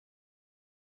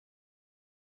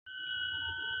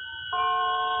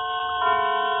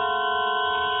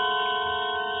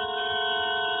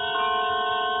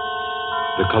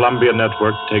the Columbia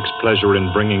Network takes pleasure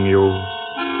in bringing you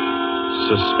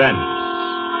Suspense.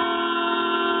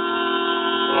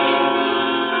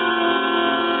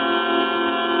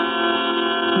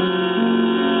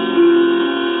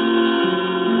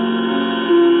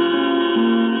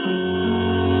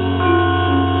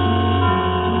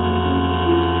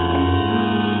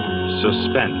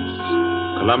 Suspense,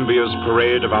 Columbia's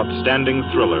parade of outstanding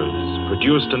thrillers,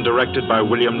 produced and directed by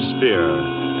William Spear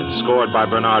and scored by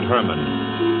Bernard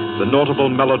Herrmann. The notable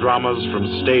melodramas from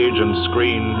stage and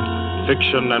screen,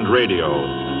 fiction and radio,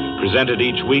 presented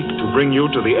each week to bring you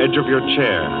to the edge of your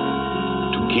chair,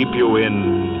 to keep you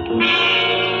in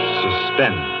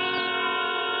suspense.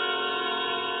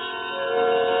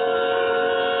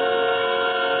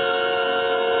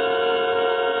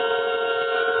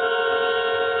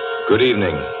 Good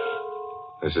evening.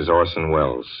 This is Orson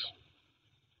Welles.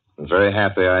 I'm very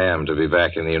happy I am to be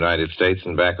back in the United States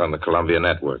and back on the Columbia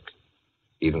Network,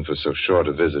 even for so short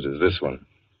a visit as this one.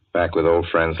 Back with old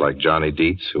friends like Johnny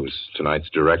Dietz, who is tonight's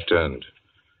director, and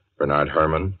Bernard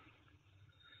Herrmann.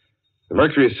 The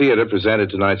Mercury Theater presented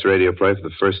tonight's radio play for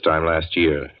the first time last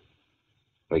year.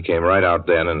 We came right out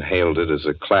then and hailed it as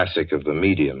a classic of the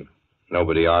medium.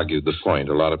 Nobody argued the point.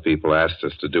 A lot of people asked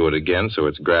us to do it again, so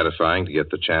it's gratifying to get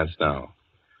the chance now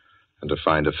and to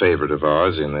find a favorite of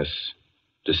ours in this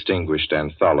distinguished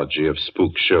anthology of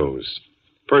spook shows.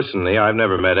 Personally, I've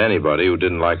never met anybody who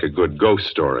didn't like a good ghost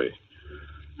story,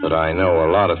 but I know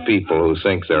a lot of people who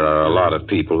think there are a lot of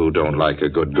people who don't like a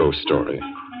good ghost story.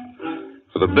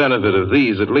 For the benefit of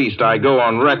these, at least, I go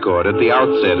on record at the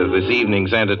outset of this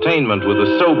evening's entertainment with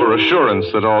the sober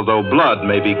assurance that although blood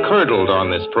may be curdled on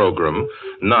this program,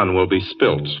 none will be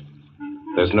spilt.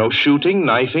 There's no shooting,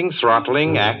 knifing,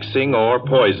 throttling, axing, or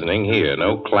poisoning here.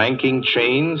 No clanking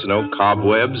chains, no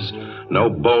cobwebs, no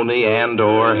bony and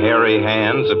or hairy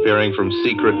hands appearing from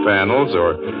secret panels,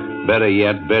 or better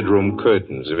yet, bedroom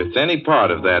curtains. If it's any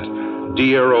part of that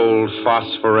dear old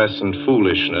phosphorescent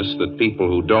foolishness that people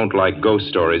who don't like ghost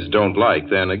stories don't like,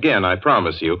 then again, I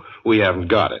promise you, we haven't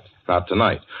got it. Not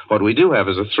tonight. What we do have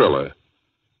is a thriller.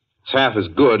 It's half as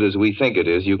good as we think it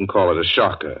is. You can call it a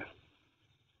shocker.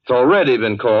 It's already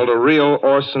been called a real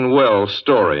Orson Welles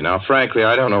story. Now, frankly,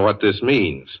 I don't know what this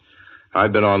means.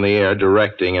 I've been on the air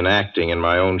directing and acting in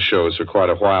my own shows for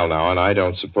quite a while now, and I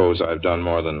don't suppose I've done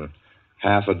more than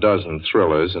half a dozen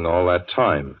thrillers in all that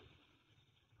time.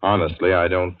 Honestly, I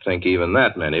don't think even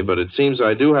that many, but it seems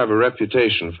I do have a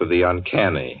reputation for the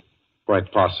uncanny.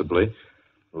 Quite possibly,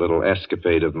 a little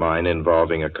escapade of mine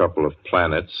involving a couple of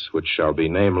planets, which shall be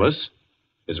nameless,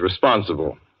 is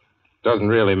responsible. Doesn't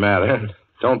really matter.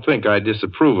 Don't think I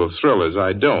disapprove of thrillers.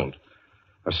 I don't.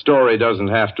 A story doesn't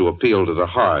have to appeal to the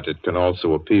heart. It can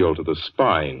also appeal to the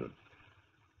spine.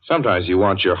 Sometimes you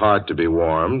want your heart to be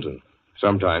warmed, and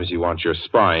sometimes you want your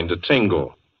spine to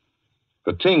tingle.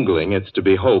 The tingling, it's to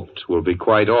be hoped, will be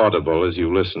quite audible as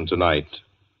you listen tonight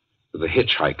to The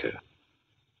Hitch-Hiker.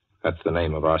 That's the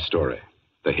name of our story,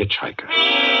 The Hitch-Hiker.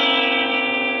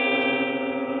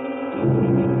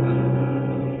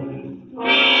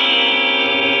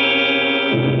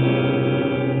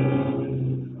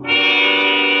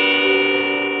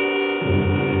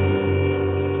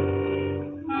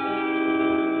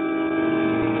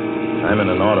 I'm in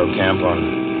an auto camp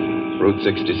on Route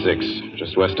 66,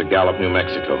 just west of Gallup, New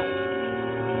Mexico.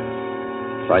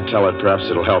 If I tell it, perhaps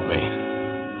it'll help me.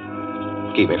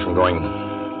 Keep me from going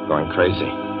crazy.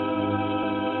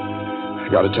 I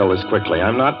gotta tell this quickly.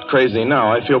 I'm not crazy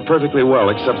now. I feel perfectly well,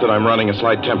 except that I'm running a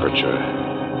slight temperature.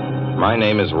 My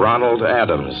name is Ronald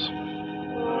Adams.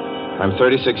 I'm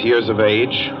 36 years of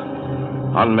age,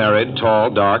 unmarried, tall,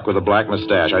 dark, with a black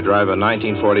mustache. I drive a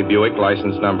 1940 Buick,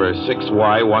 license number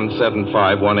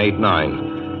 6Y175189.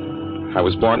 I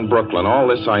was born in Brooklyn. All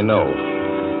this I know.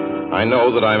 I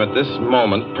know that I'm at this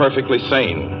moment perfectly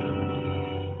sane.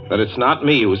 That it's not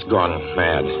me who's gone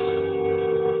mad.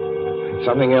 It's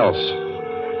something else.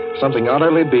 Something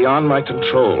utterly beyond my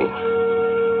control.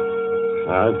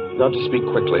 I've got to speak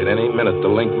quickly. At any minute, the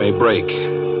link may break.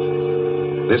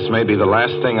 This may be the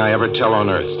last thing I ever tell on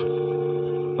Earth.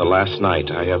 The last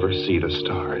night I ever see the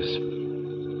stars.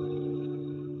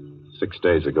 6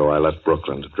 days ago, I left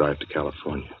Brooklyn to drive to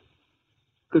California.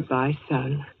 Goodbye,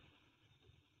 son.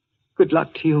 Good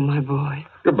luck to you, my boy.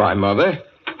 Goodbye, Mother.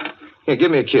 Here, give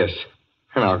me a kiss,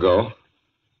 and I'll go.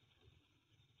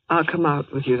 I'll come out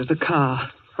with you to the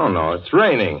car. Oh, no, it's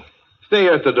raining. Stay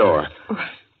here at the door.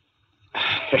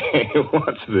 Hey,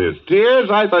 what's this? Tears?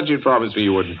 I thought you'd promised me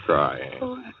you wouldn't cry.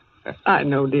 Oh, I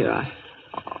know, dear.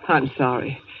 I'm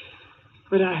sorry.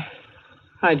 But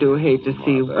I do hate to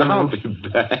see you go. I'll be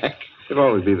back. It'll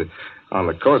only be the On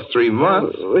the coast 3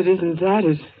 months? Oh, it isn't that.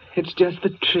 It's just the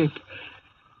trip.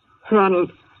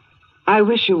 Ronald, I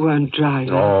wish you weren't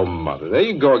driving. Oh, Mother, there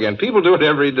you go again. People do it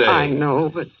every day. I know,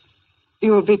 but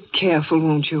you'll be careful,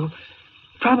 won't you?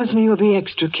 Promise me you'll be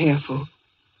extra careful.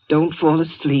 Don't fall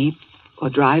asleep or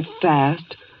drive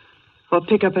fast or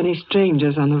pick up any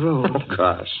strangers on the road. Oh,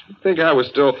 gosh. I think I was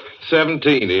still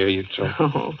 17 here, you told.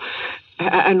 Oh,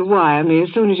 and wire me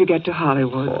as soon as you get to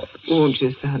Hollywood. Won't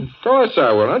you, son? Of course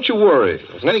I will. Don't you worry.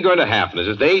 There's nothing going to happen. It's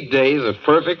just 8 days of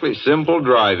perfectly simple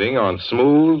driving on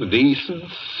smooth, decent,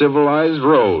 civilized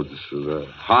roads with a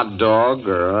hot dog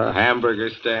or a hamburger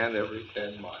stand every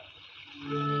 10 miles.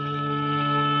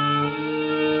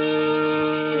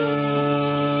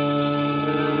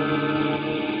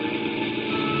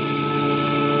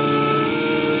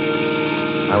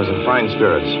 I was in fine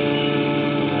spirits.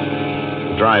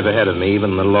 The drive ahead of me,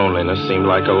 even the loneliness, seemed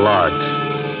like a lark.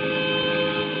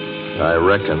 I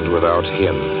reckoned without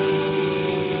him.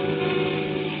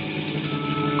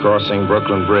 Crossing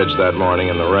Brooklyn Bridge that morning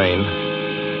in the rain,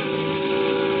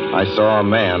 I saw a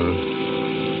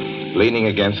man leaning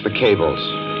against the cables.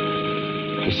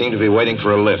 He seemed to be waiting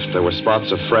for a lift. There were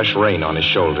spots of fresh rain on his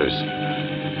shoulders.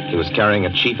 He was carrying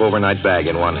a cheap overnight bag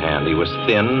in one hand. He was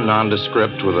thin,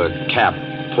 nondescript, with a cap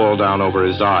pulled down over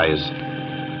his eyes.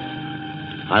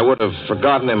 I would have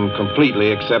forgotten him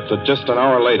completely, except that just an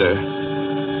hour later,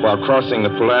 while crossing the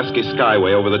Pulaski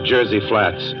Skyway over the Jersey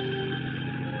Flats,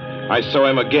 I saw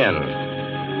him again.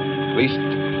 At least,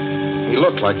 he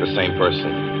looked like the same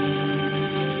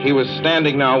person. He was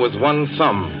standing now with one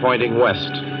thumb pointing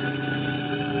west.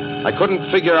 I couldn't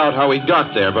figure out how he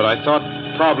got there, but I thought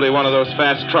probably one of those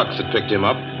fast trucks had picked him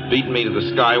up, beaten me to the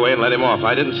Skyway, and let him off.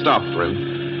 I didn't stop for him.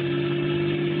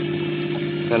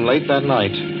 Then late that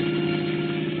night,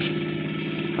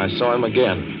 I saw him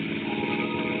again.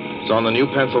 It's on the new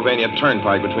Pennsylvania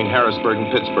Turnpike between Harrisburg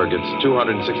and Pittsburgh. It's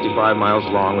 265 miles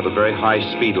long with a very high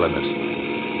speed limit.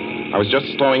 I was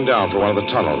just slowing down for one of the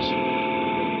tunnels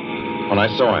when I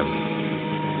saw him,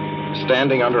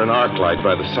 standing under an arc light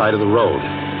by the side of the road.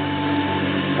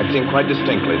 I'd seen quite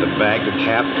distinctly the bag, the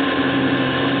cap,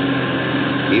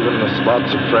 even the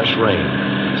spots of fresh rain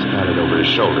spattered over his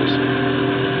shoulders.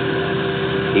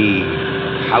 He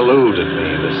hallooed at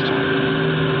me this time.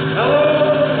 Hello!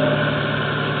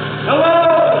 Hello!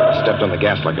 I stepped on the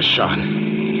gas like a shot.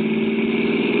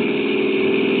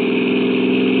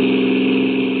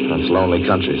 It's lonely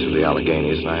country through the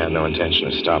Alleghenies, and I had no intention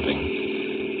of stopping.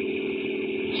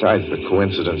 Besides, the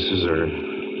coincidences, or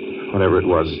whatever it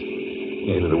was,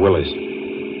 gave me the willies.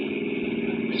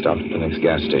 Stopped at the next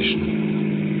gas station.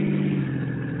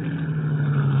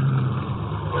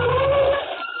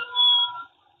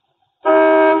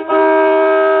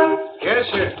 Yes,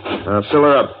 sir. Fill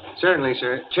her up. Certainly,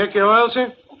 sir. Check your oil,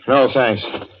 sir? No, thanks.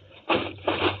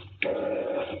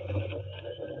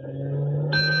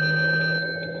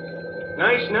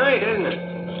 Nice night, isn't it?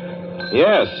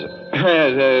 Yes.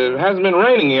 It hasn't been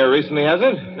raining here recently, has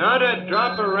it? Not a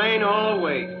drop of rain all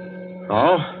week.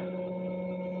 Oh?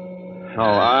 Oh,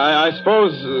 I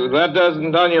suppose that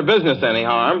doesn't done your business any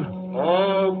harm.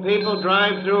 Oh, people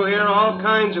drive through here all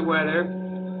kinds of weather.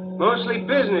 Mostly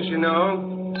business, you know.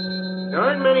 There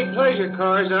aren't many pleasure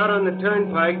cars out on the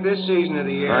turnpike this season of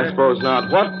the year. I suppose not.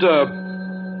 What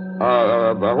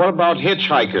about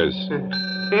hitchhikers?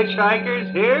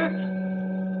 Hitchhikers here?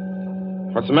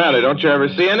 What's the matter? Don't you ever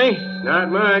see any?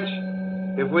 Not much.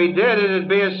 If we did, it'd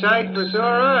be a sight for sore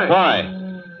eyes. Why?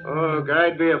 Oh,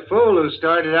 guy'd be a fool who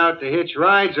started out to hitch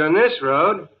rides on this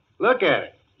road. Look at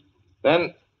it.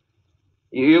 Then,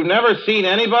 you've never seen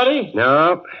anybody?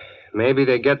 No. Maybe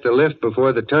they get the lift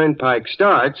before the turnpike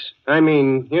starts. I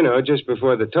mean, you know, just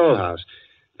before the toll house.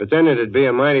 But then it'd be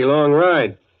a mighty long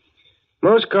ride.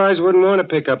 Most cars wouldn't want to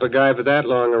pick up a guy for that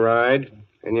long a ride.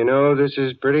 And you know, this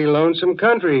is pretty lonesome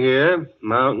country here.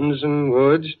 Mountains and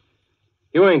woods.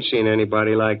 You ain't seen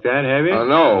anybody like that, have you?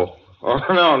 No. Oh,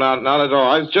 no, not at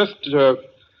all. It's just a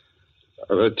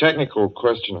technical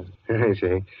question. I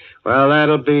see. Well,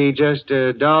 that'll be just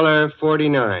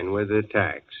 $1.49 with the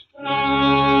tax.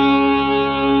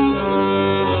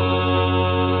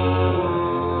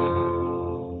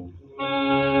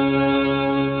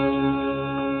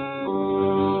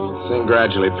 Thing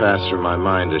gradually passed through my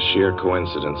mind as sheer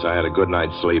coincidence. I had a good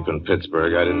night's sleep in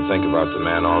Pittsburgh. I didn't think about the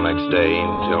man all next day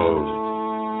until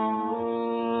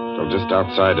just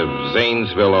outside of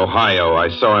Zanesville, Ohio, I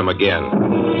saw him again.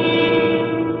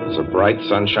 It was a bright,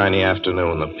 sunshiny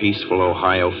afternoon. The peaceful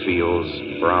Ohio fields,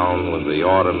 brown with the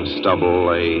autumn stubble,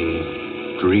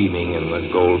 lay dreaming in the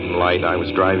golden light. I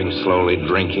was driving slowly,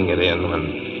 drinking it in,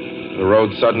 when The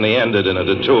road suddenly ended in a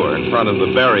detour. In front of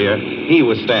the barrier, he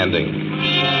was standing.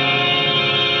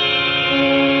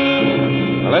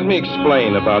 Now, let me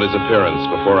explain about his appearance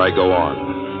before I go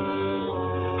on.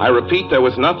 I repeat, there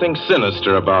was nothing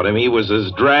sinister about him. He was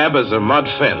as drab as a mud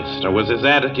fence, nor was his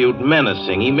attitude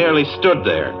menacing. He merely stood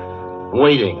there,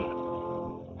 waiting,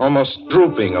 almost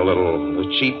drooping a little, the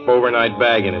cheap overnight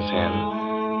bag in his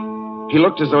hand. He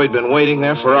looked as though he'd been waiting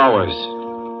there for hours.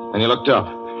 And he looked up.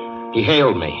 He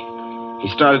hailed me. He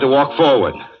started to walk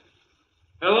forward.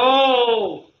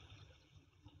 Hello?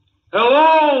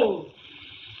 Hello?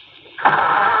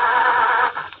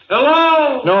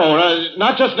 Hello? No,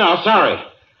 not just now. Sorry.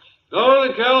 Going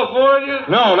to California?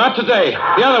 No, not today.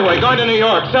 The other way, going to New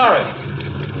York. Sorry.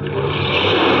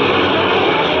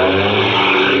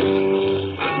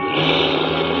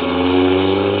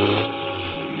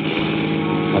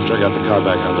 After I got the car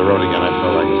back on the road again, I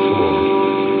felt like a fool.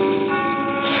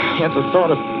 Yet the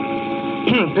thought of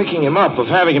picking him up, of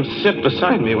having him sit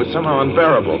beside me, was somehow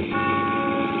unbearable.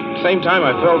 At the same time,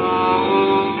 I felt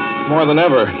more than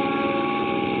ever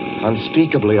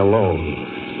unspeakably alone.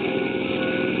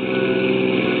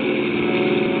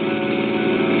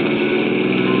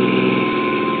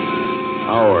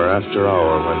 Hour after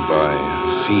hour went by.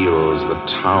 The fields, the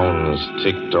towns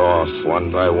ticked off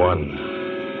one by one.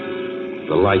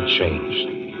 The light changed.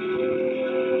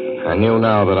 I knew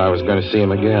now that I was going to see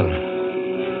him again.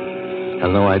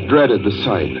 And though I dreaded the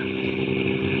sight,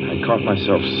 I caught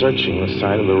myself searching the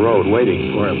side of the road,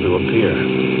 waiting for him to appear.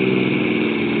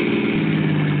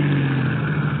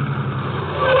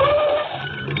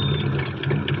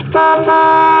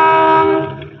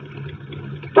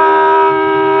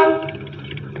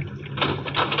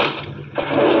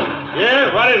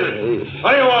 Yeah, what is it?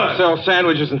 What do you want? Sell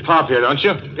sandwiches and pop here, don't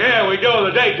you? Yeah, we do in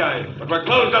the daytime. But we're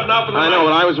closed up now for the I night. know,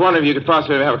 but I was wondering if you could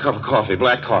possibly have a cup of coffee,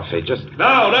 black coffee, just...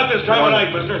 No, not this time of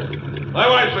night, mister. My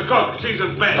wife's the cook. She's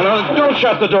in bed. No, don't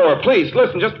shut the door, please.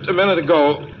 Listen, just a minute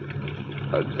ago...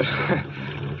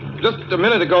 just a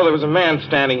minute ago, there was a man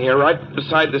standing here right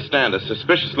beside the stand, a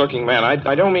suspicious-looking man.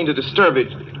 I don't mean to disturb it.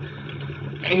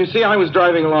 You see, I was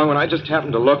driving along when I just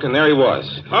happened to look, and there he was.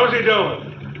 How's he doing?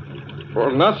 Well,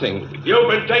 nothing. You've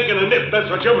been taking a nip. That's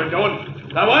what you've been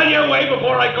doing. Now, on your way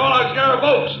before I call out Sheriff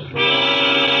Oates.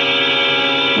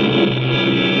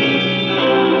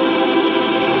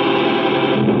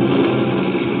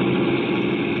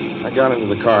 I got into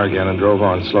the car again and drove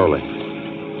on slowly. I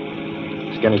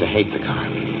was beginning to hate the car.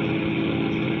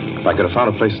 If I could have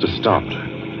found a place to stop,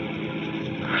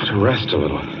 to rest a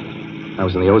little. I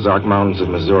was in the Ozark Mountains of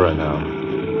Missouri now.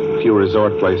 Few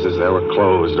resort places there were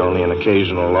closed, only an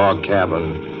occasional log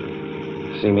cabin,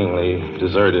 seemingly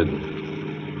deserted.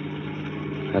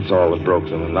 That's all that broke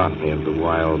the monotony of the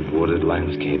wild, wooded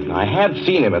landscape. I had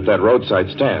seen him at that roadside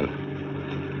stand.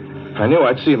 I knew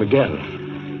I'd see him again.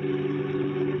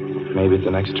 Maybe at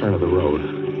the next turn of the road.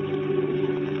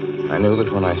 I knew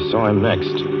that when I saw him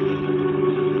next,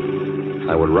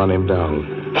 I would run him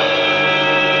down.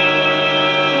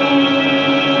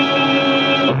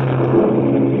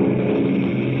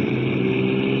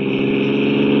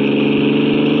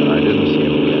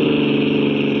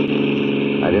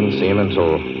 I didn't see him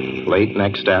until late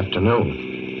next afternoon.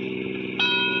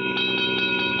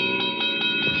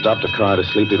 I stopped a car at a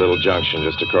sleepy little junction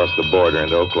just across the border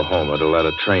into Oklahoma to let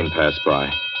a train pass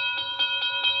by.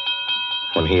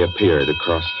 When he appeared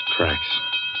across the tracks,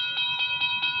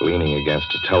 leaning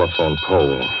against a telephone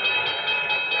pole.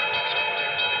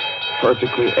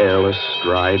 Perfectly airless,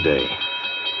 dry day.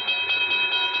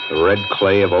 The red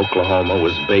clay of Oklahoma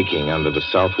was baking under the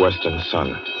southwestern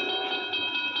sun.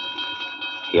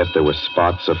 Yet there were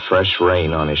spots of fresh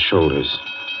rain on his shoulders.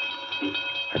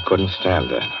 I couldn't stand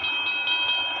that.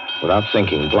 Without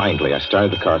thinking, blindly, I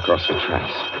started the car across the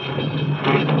tracks.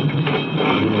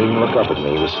 He didn't even look up at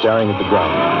me. He was staring at the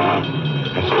ground.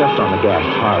 I stepped on the gas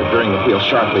hard, veering the wheel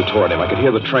sharply toward him. I could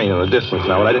hear the train in the distance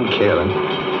now, but I didn't care then.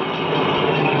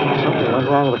 Something went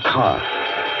wrong with the car.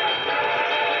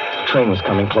 The train was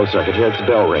coming closer. I could hear its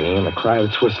bell ringing and the cry of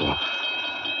its whistle.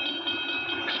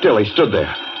 Still, he stood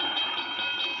there.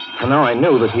 And now I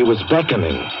knew that he was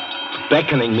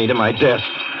beckoning me to my death.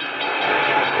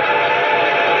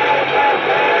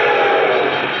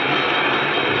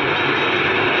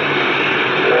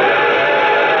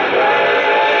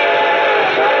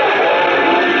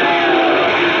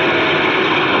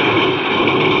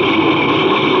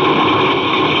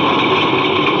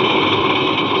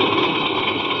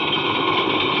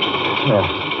 Oh,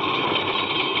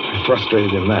 I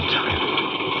frustrated him that time.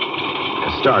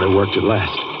 The starter worked at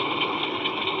last.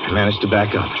 I managed to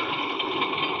back up.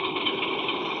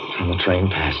 When the train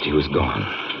passed, he was gone.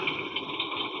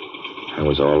 I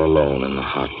was all alone in the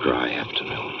hot, dry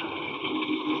afternoon.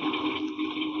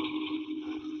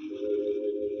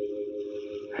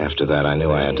 After that, I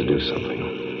knew I had to do something.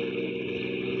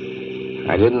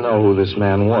 I didn't know who this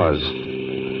man was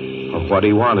or what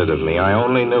he wanted of me. I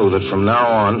only knew that from now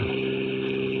on,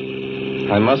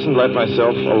 I mustn't let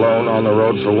myself alone on the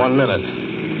road for 1 minute.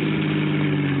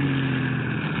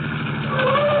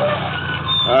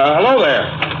 Hello there.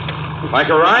 Like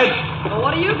a ride? Well,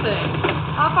 what do you think?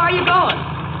 How far are you going?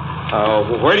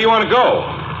 Where do you want to go?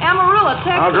 Amarillo,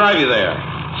 Texas. I'll drive you there.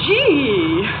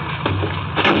 Gee.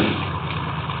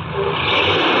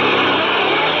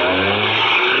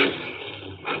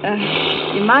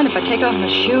 You mind if I take off my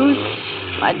shoes?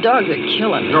 My dogs are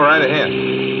killing me. Go right ahead.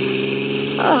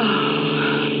 Oh,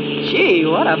 gee,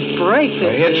 what a break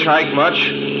this is. Hitch-hike much?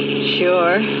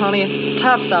 Sure. Only it's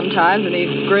tough sometimes in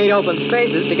these great open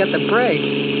spaces to get the break.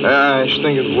 I should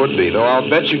think it would be, though I'll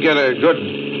bet you get a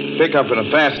good pickup in a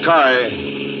fast car.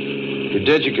 If you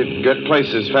did, you could get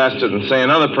places faster than, say,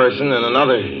 another person in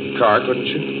another car, couldn't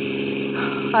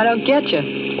you? I don't get you.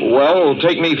 Well,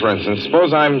 take me, for instance.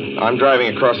 Suppose I'm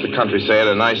driving across the country, say, at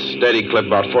a nice, steady clip,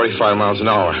 about 45 miles an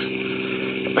hour.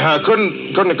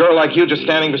 Couldn't a girl like you just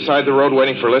standing beside the road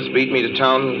waiting for Liz beat me to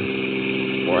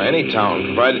town, or any town,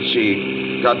 provided she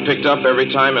got picked up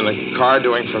every time in a car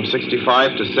doing from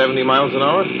 65 to 70 miles an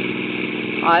hour?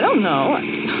 I don't know.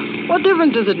 What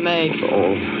difference does it make?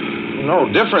 Oh, no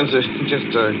difference. It's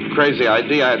just a crazy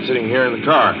idea I had sitting here in the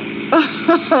car.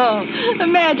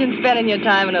 Imagine spending your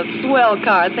time in a swell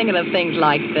car thinking of things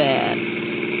like that.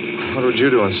 What would you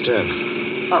do instead?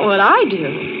 What would I do?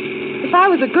 If I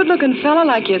was a good-looking fella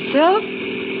like yourself,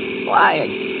 why,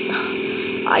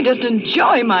 I just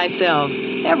enjoy myself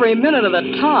every minute of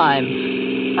the time.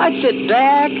 I'd sit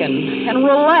back and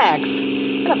relax.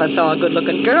 And if I saw a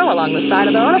good-looking girl along the side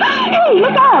of the road, hey,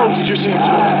 look out! Did you see him?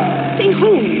 See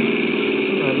who?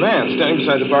 A man standing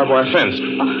beside the barbed wire fence.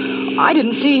 I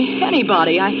didn't see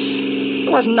anybody. It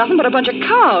wasn't nothing but a bunch of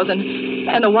cows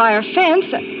and a wire fence.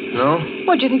 No?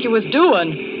 What'd you think you was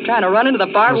doing? Trying to run into the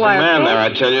barbed wire There's a man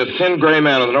fence? there, I tell you. A thin gray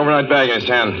man with an overnight bag in his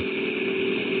hand.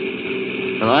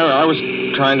 And I was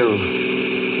trying to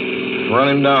run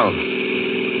him down.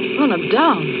 Run him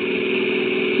down?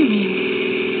 You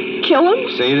mean kill him?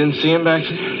 Say you didn't see him back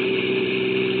there?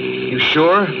 You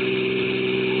sure?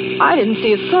 I didn't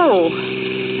see a soul.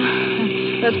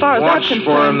 As far as that's concerned...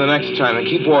 Watch for him the next time and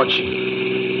keep watching.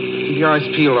 Keep your eyes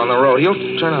peeled on the road. He'll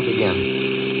turn up again.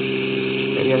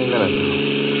 Maybe any minute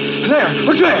now. There!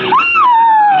 Look there!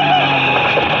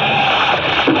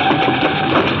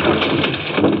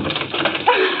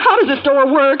 How does this door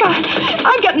work?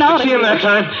 I'm getting out of here. See him that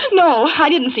time? No, I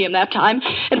didn't see him that time.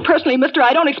 And personally, mister,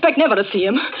 I don't expect never to see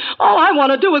him. All I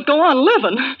want to do is go on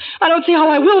living. I don't see how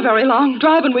I will very long,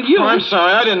 driving with you. Oh, I'm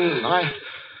sorry.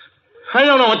 I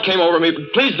don't know what came over me,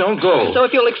 but please don't go. So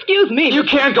if you'll excuse me... You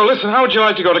can't go. Listen, how would you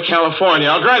like to go to California?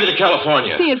 I'll drive you to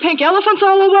California. Seeing pink elephants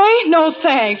all the way? No,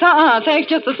 thanks. Thanks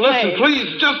just the same. Listen, please,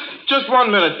 just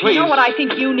 1 minute, please. You know what I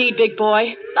think you need, big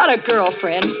boy? Not a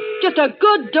girlfriend. Just a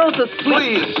good dose of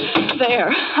sweet... Please.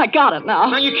 There. I got it now.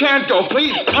 No, you can't go.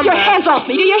 Please, come Your back. hands off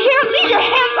me. Do you hear? Leave your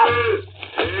hands off...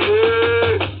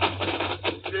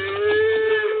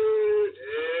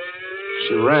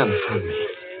 She ran from me.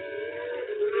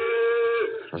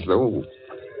 As though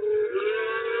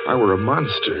I were a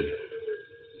monster. A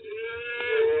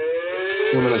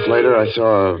few minutes later, I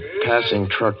saw a passing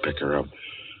truck pick her up.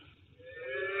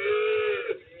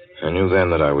 I knew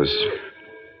then that I was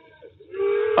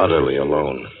utterly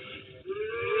alone.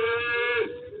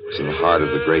 It was in the heart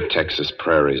of the great Texas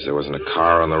prairies. There wasn't a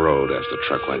car on the road after the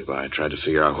truck went by. I tried to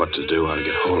figure out what to do, how to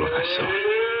get hold of myself.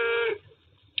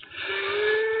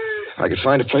 If I could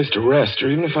find a place to rest, or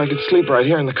even if I could sleep right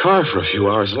here in the car for a few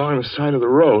hours along the side of the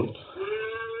road. I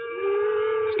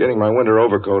was getting my winter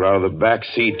overcoat out of the back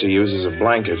seat to use as a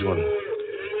blanket when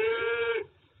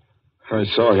I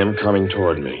saw him coming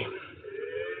toward me,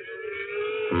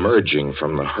 emerging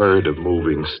from the herd of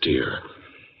moving steer.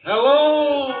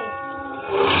 Hello?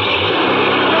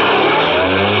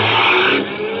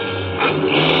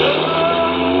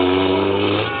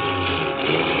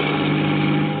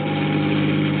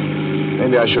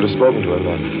 Maybe I should have spoken to him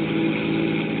then.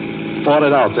 Fought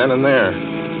it out then and there.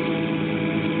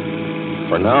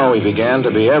 For now, he began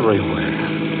to be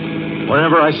everywhere.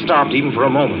 Wherever I stopped, even for a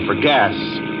moment, for gas,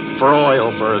 for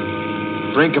oil, for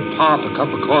a drink of pop, a cup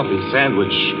of coffee,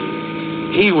 sandwich,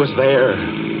 he was there.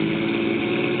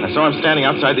 I saw him standing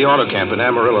outside the auto camp in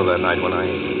Amarillo that night when I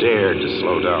dared to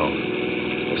slow down.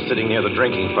 I was sitting near the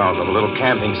drinking fountain of a little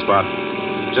camping spot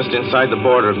just inside the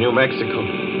border of New Mexico.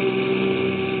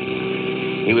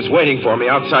 He was waiting for me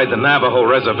outside the Navajo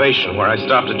reservation where I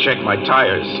stopped to check my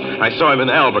tires. I saw him in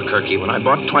Albuquerque when I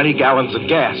bought 20 gallons of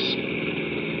gas.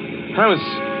 I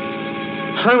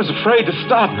was afraid to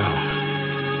stop now.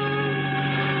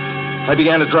 I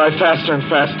began to drive faster and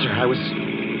faster. I was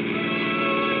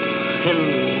in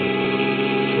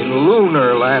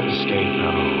lunar landscape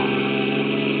now.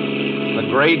 The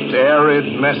great arid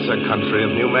mesa country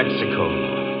of New Mexico.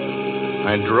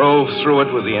 I drove through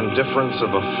it with the indifference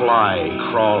of a fly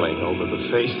crawling over the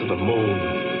face of the moon.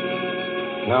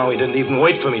 Now he didn't even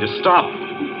wait for me to stop.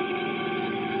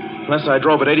 Unless I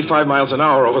drove at 85 miles an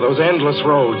hour over those endless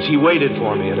roads, he waited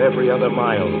for me at every other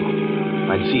mile.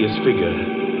 I'd see his figure,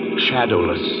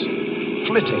 shadowless,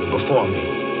 flitting before me,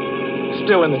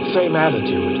 still in its same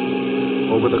attitude,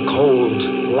 over the cold,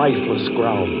 lifeless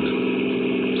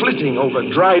ground, flitting over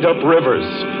dried-up rivers,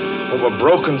 over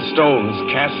broken stones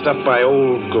cast up by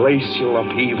old glacial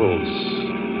upheavals,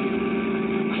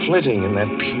 flitting in that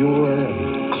pure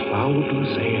and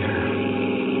cloudless air.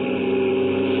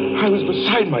 I was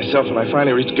beside myself when I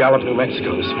finally reached Gallup, New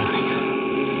Mexico this morning.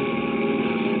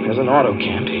 There's an auto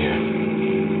camp here.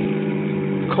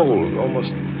 Cold,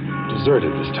 almost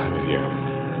deserted this time of year.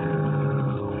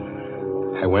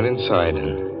 I went inside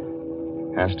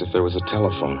and asked if there was a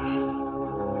telephone.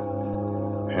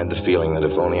 I had the feeling that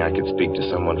if only I could speak to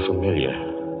someone familiar,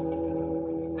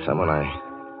 someone I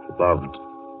loved,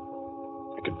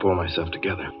 I could pull myself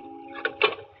together.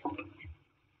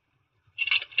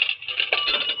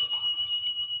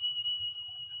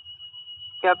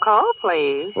 Your call,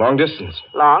 please. Long distance.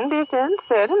 Long distance,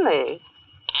 certainly.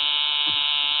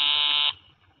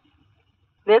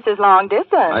 This is long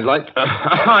distance. I'd like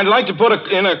to put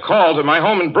in a call to my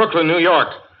home in Brooklyn, New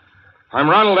York. I'm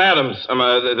Ronald Adams.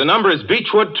 The number is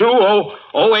Beechwood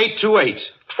 200828.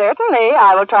 Certainly.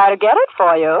 I will try to get it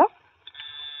for you.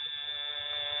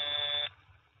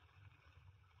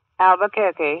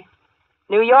 Albuquerque.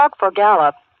 New York for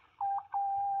Gallup.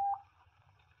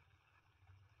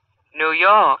 New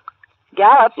York.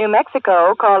 Gallup, New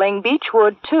Mexico, calling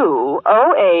Beechwood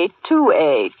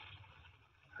 20828.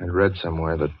 I'd read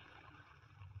somewhere that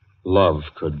love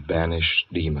could banish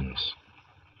demons.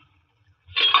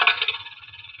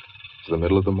 It's the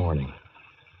middle of the morning.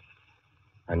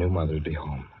 I knew Mother'd be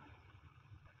home.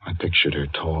 I pictured her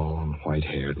tall and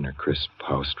white-haired in her crisp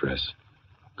house dress,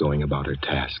 going about her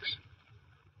tasks.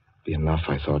 Be enough,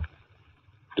 I thought,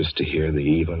 just to hear the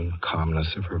even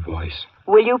calmness of her voice.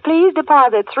 Will you please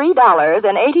deposit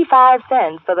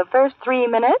 $3.85 for the first 3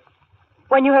 minutes?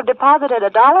 When you have deposited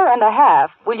 $1.50,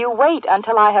 will you wait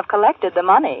until I have collected the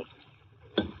money?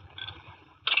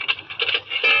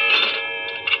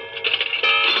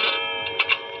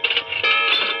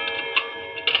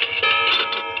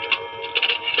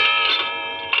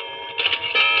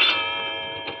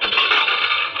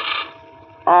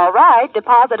 All right,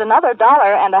 deposit another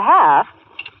 $1.50.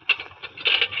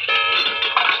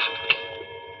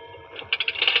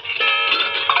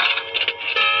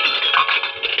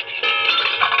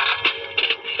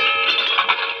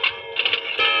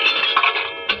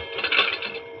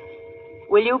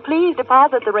 Will you please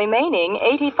deposit the remaining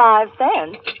 85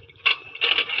 cents?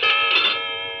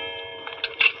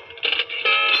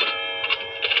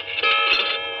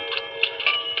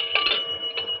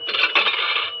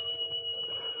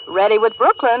 Ready with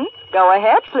Brooklyn. Go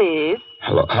ahead, please.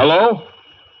 Hello?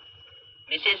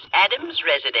 Mrs. Adams'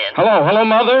 residence. Hello,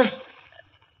 Mother?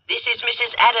 This is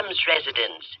Mrs. Adams'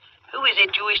 residence. Who is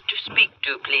it you wish to speak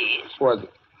to, please?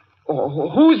 What?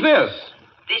 Who's this?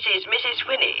 This is Mrs.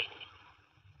 Whinney.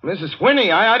 Mrs.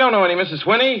 Whinney? I don't know any Mrs.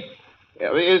 Whinney.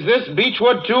 Is this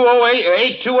Beechwood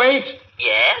 20828?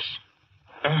 Yes?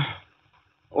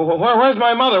 Where's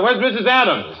my mother? Where's Mrs.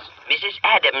 Adams? Mrs.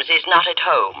 Adams is not at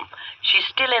home. She's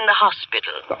still in the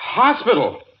hospital. The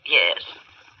hospital? Yes.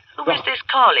 Who is this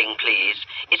calling, please?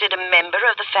 Is it a member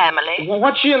of the family?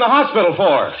 What's she in the hospital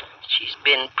for? She's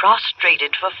been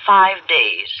prostrated for 5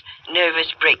 days.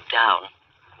 Nervous breakdown.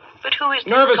 But who is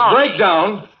this Nervous calling?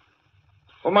 breakdown?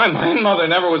 Well, my mother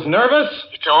never was nervous.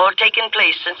 It's all taken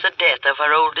place since the death of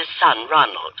her oldest son,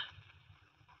 Ronald.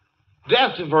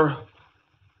 Death of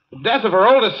her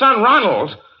oldest son,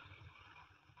 Ronald?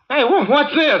 Hey,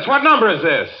 what's this? What number is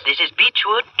this? This is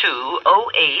Beechwood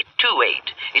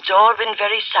 20828. It's all been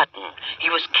very sudden.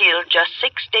 He was killed just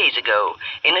 6 days ago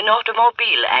in an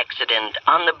automobile accident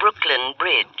on the Brooklyn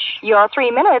Bridge. Your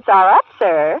 3 minutes are up,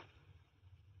 sir.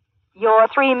 Your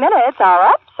 3 minutes are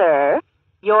up, sir.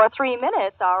 Your 3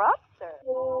 minutes are up, sir.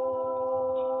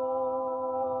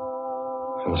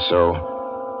 And so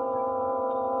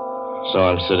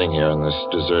I'm sitting here in this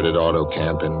deserted auto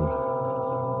camp in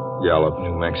Gallup,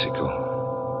 New Mexico.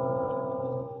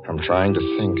 I'm trying to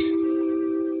think.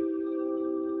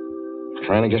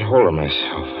 Trying to get hold of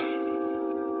myself.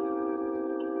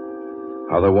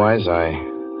 Otherwise,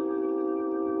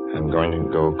 I'm going to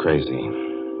go crazy.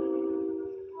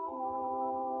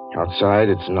 Outside,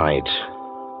 it's night.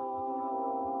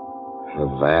 The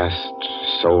vast,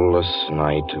 soulless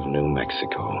night of New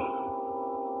Mexico.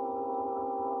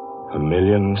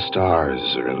 1,000,000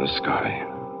 stars are in the sky.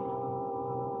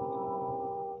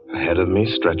 Ahead of me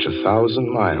stretch 1,000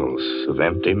 miles of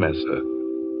empty mesa.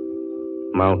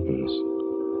 Mountains,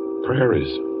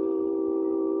 prairies,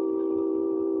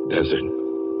 desert.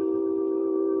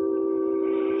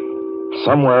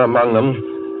 Somewhere among them,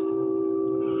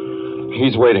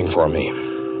 he's waiting for me.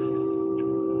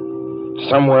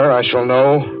 Somewhere I shall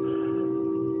know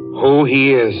who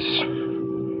he is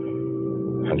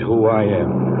and who I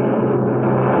am.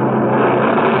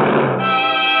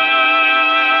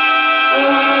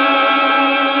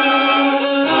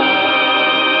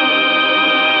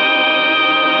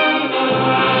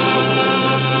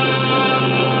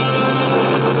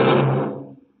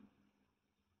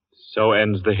 So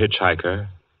ends The Hitch-Hiker,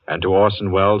 and to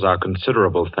Orson Welles our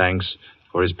considerable thanks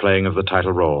for his playing of the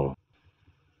title role.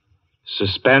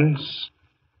 Suspense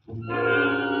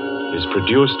is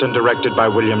produced and directed by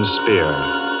William Spear.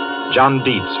 John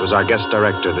Dietz was our guest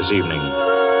director this evening.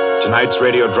 Tonight's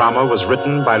radio drama was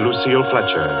written by Lucille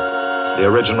Fletcher. The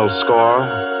original score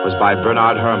was by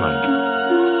Bernard Herrmann.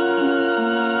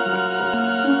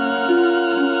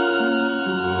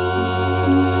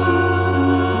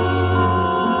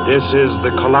 This is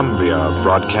the Columbia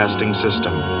Broadcasting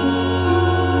System.